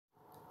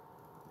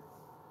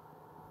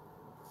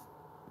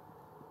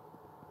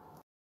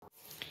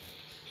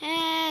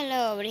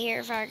Nobody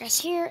here,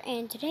 Vargas here,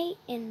 and today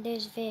in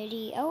this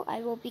video I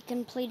will be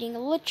completing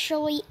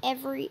literally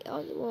every,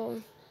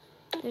 well,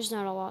 there's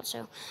not a lot,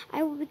 so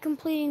I will be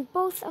completing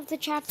both of the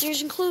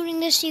chapters, including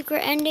the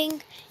secret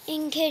ending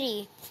in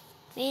Kitty,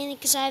 mainly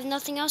because I have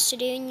nothing else to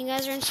do and you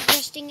guys aren't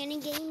suggesting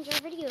any games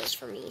or videos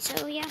for me,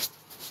 so yeah.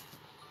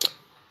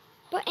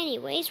 But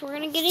anyways, we're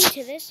gonna get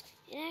into this,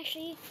 and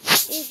actually,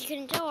 if you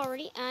couldn't tell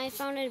already, I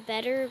found a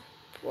better,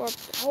 or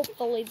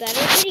hopefully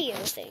better video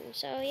thing,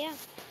 so yeah.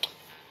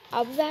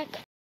 I'll be back.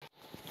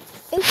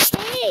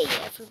 Okay,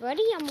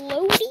 everybody, I'm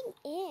loading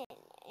in,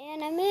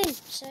 and I'm in,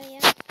 so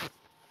yeah.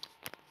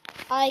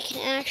 I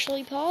can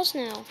actually pause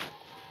now.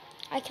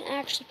 I can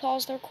actually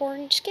pause the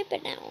recording and skip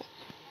it now.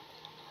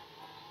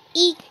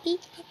 Please,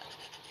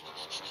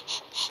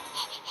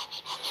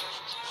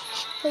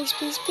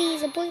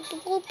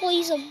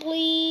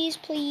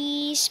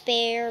 please,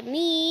 spare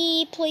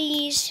me,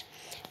 please.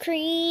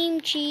 Cream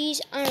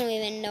cheese. I don't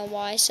even know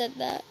why I said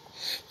that.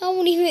 I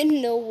don't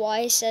even know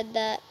why I said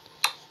that.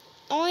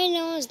 All I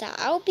know is that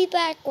I'll be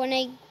back when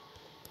I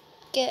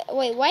get...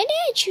 Wait, why did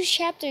I choose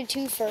chapter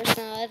 2 first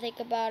now that I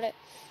think about it?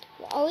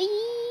 Dang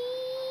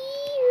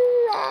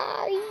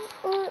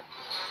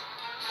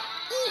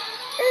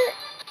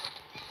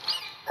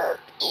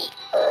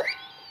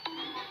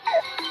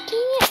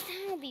it,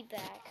 I'll be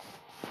back.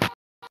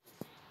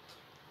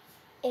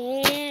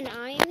 And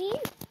I am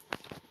here.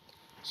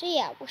 So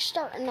yeah, we're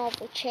starting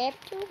off with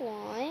chapter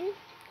 1.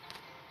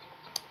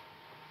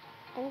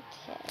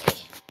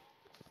 Okay.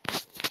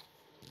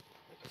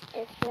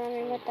 If you're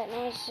wondering what that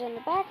noise is in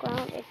the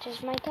background, it's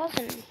just my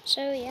cousin.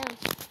 So yeah.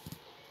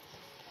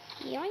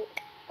 Yoink.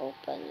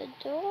 Open the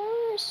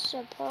door.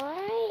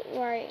 Surprise.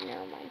 Right,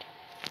 never mind.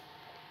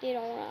 You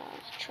don't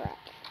want to track.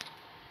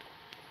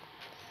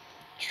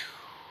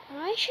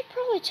 I should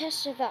probably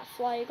test if that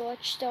fly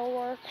glitch still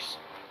works.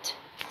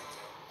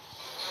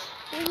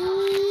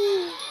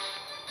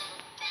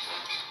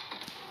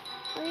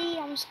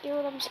 I'm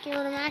scared.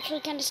 I'm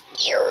actually kind of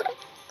scared.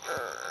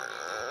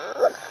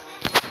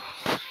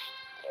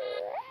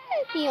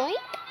 Yoink.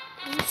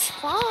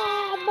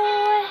 Fly,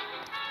 boy.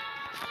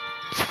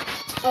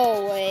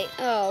 Oh, wait.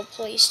 Oh,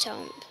 please tell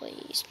me.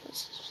 Please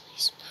don't.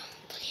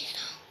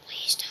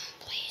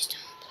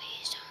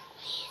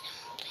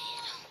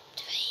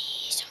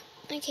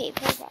 Okay,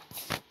 perfect.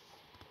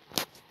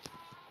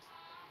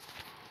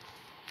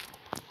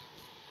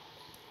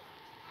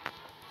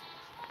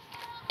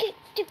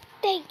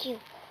 Thank you.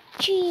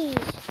 Jeez.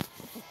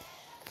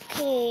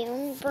 Okay, let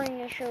me bring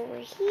this over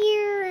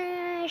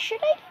here.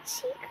 Should I get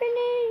secret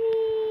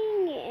ending?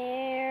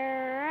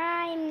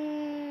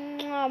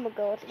 I'm gonna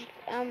go with it.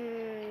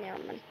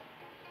 Never mind.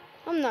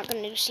 I'm not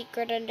gonna do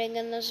secret ending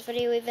in this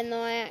video, even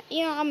though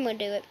I'm gonna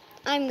do it.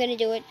 I'm gonna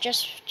do it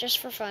just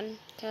for fun,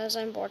 cause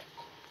I'm bored.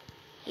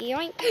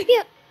 Yoink.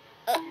 Yeah.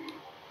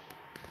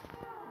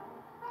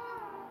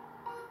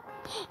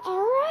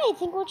 Alright, I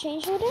think we'll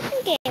change to a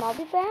different game. I'll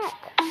be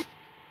back.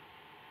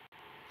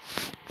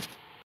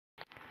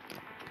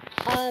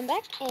 I'm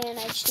back, and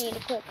I just need to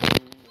click.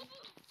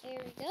 There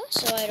we go,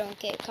 so I don't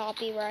get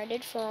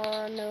copyrighted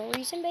for no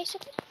reason,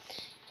 basically.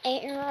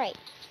 And right,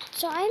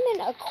 so I'm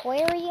in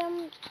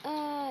aquarium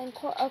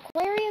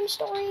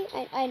story.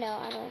 I know,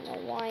 I don't know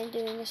why I'm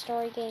doing a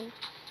story game,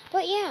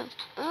 but yeah,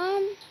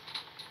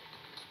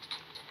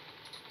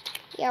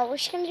 yeah, we're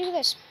just gonna do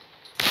this.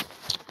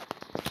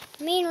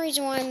 The main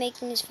reason why I'm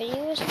making this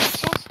video is to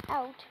test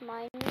out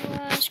my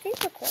new screen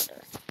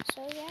recorder.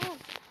 So yeah.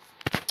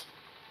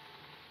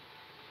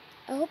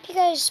 I hope you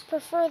guys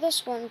prefer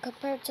this one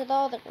compared to the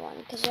other one,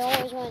 because it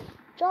always went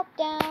drop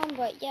down,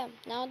 but yeah,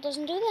 now it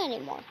doesn't do that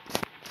anymore.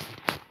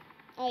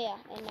 Oh yeah,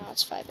 and now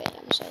it's 5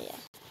 a.m., so yeah.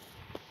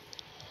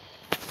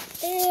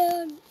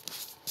 And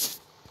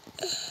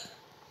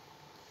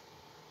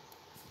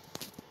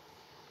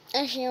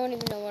actually, I don't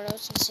even know what I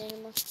was going to say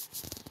anymore.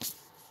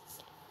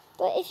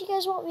 But if you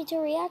guys want me to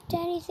react to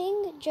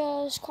anything,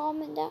 just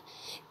comment down.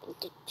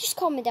 Just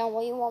comment down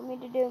what you want me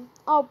to do.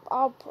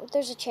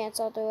 There's a chance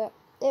I'll do it.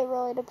 It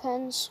really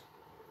depends.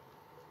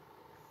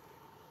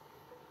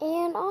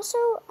 And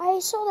also, I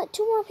saw that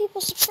 2 more people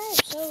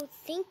subscribed. So,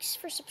 thanks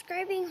for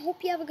subscribing.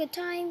 Hope you have a good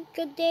time,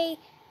 good day.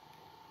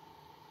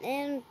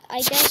 And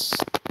I guess,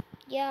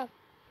 yeah.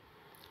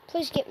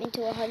 Please get me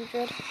to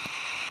 100.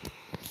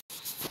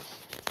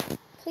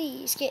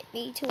 Please get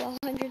me to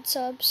 100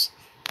 subs.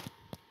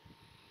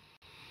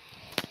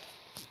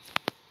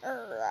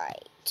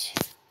 Alright.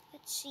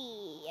 Let's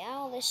see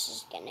how this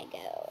is gonna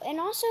go. And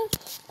also,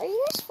 are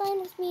you guys fine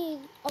with me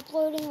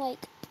uploading,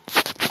 like,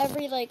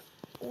 every, like,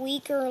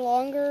 week or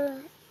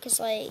longer? Because,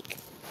 like,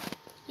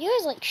 you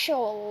guys, like,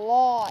 show a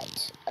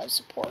lot of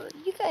support.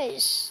 You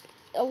guys,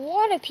 a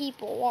lot of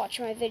people watch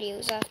my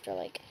videos after,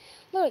 like,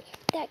 look,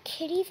 that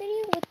kitty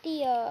video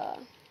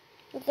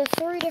with the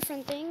 3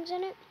 different things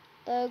in it,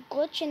 the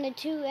glitch and the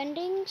 2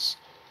 endings,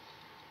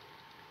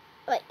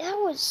 like, that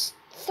was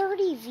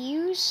 30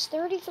 views,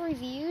 33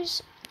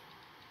 views,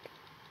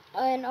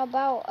 in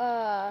about,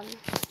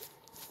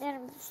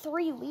 in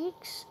 3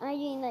 weeks. I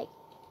mean, like,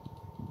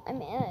 I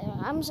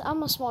mean,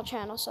 I'm a small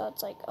channel, so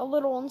it's like a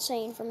little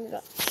insane for me.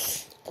 But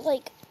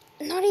like,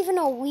 not even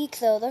a week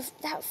though.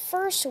 That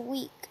first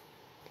week,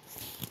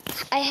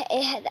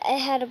 it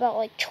had about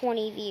like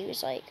 20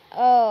 views. Like,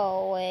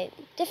 oh wait,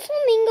 did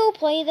Flamingo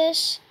play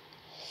this?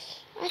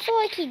 I feel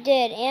like he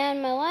did,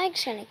 and my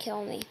lag's gonna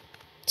kill me.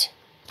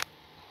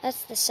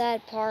 That's the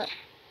sad part.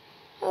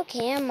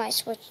 Okay, I might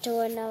switch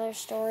to another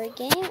story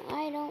game.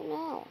 I don't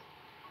know.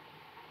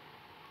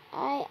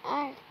 I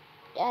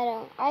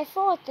don't. I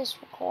feel like this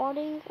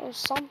recording or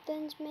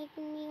something's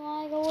making me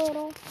lag a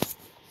little.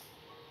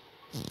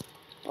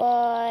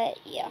 But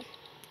yeah.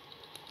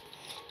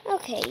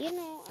 Okay,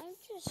 I'm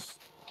just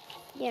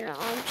gonna.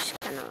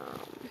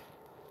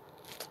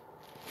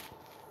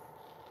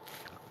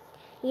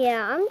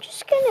 Yeah, I'm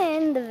just gonna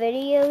end the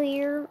video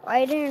here.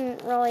 I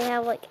didn't really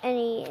have like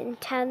any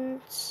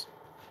intent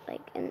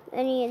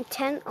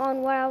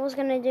on what I was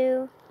gonna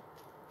do.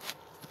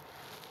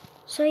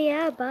 So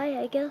yeah, bye,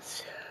 I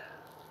guess.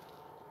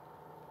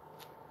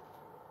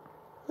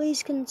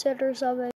 Please consider subbing.